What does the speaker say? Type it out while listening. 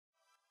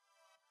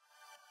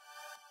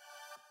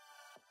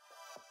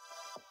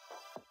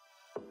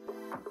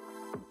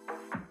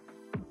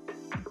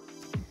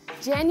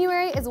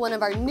January is one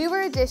of our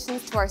newer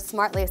additions to our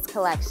Smart Lace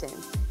collection.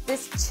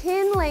 This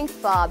chin-length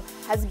bob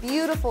has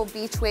beautiful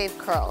beach wave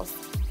curls.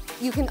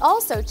 You can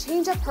also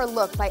change up her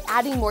look by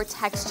adding more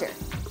texture.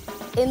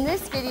 In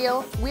this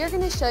video, we're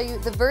going to show you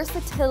the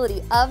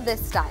versatility of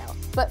this style.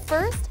 But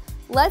first,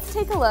 let's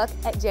take a look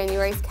at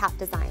January's cap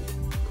design.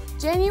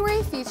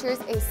 January features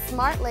a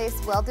Smart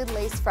Lace welded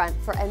lace front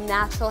for a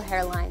natural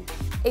hairline,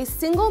 a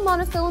single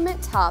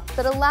monofilament top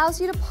that allows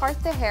you to part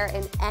the hair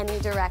in any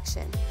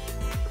direction.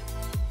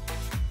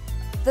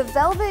 The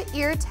velvet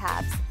ear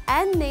tabs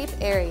and nape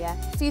area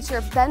feature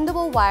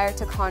bendable wire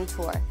to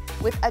contour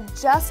with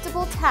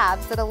adjustable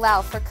tabs that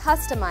allow for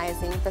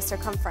customizing the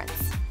circumference.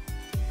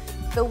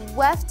 The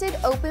wefted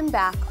open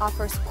back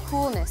offers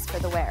coolness for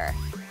the wearer.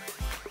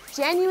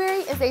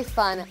 January is a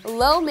fun,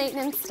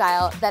 low-maintenance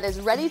style that is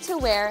ready to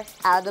wear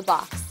out of the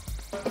box.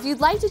 If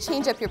you'd like to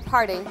change up your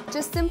parting,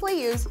 just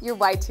simply use your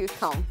wide tooth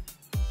comb.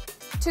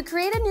 To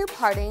create a new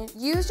parting,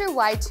 use your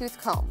wide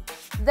tooth comb.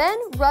 Then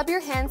rub your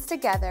hands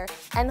together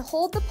and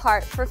hold the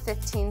part for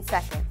 15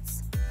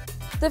 seconds.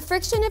 The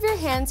friction of your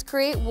hands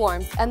create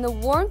warmth, and the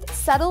warmth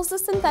settles the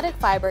synthetic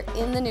fiber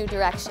in the new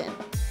direction.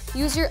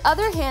 Use your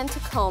other hand to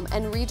comb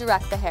and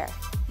redirect the hair.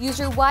 Use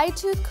your wide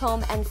tooth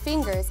comb and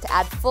fingers to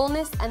add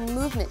fullness and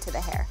movement to the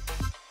hair.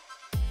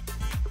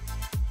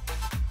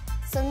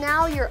 So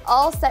now you're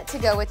all set to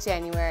go with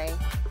January.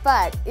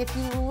 But if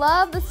you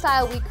love the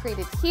style we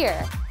created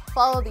here,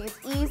 follow these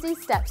easy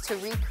steps to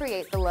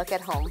recreate the look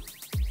at home.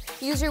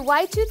 Use your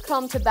wide tooth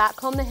comb to back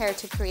comb the hair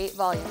to create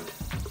volume.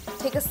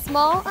 Take a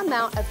small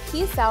amount of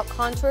Piece Out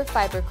contour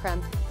fiber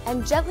crumb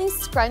and gently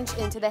scrunch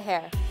into the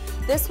hair.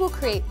 This will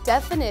create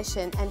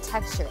definition and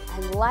texture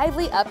and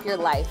lively up your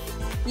life.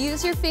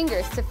 Use your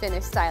fingers to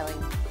finish styling.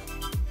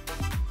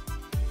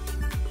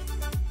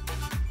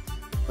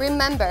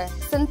 Remember,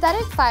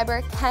 synthetic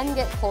fiber can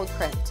get cold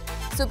crimped,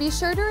 so be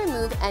sure to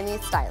remove any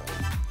styling.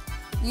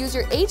 Use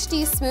your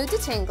HD Smooth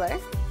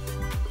Detangler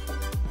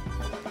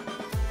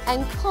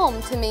and comb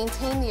to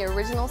maintain the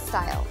original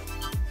style.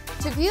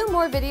 To view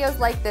more videos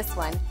like this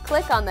one,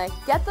 click on the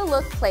Get the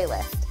Look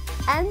playlist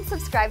and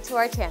subscribe to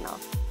our channel.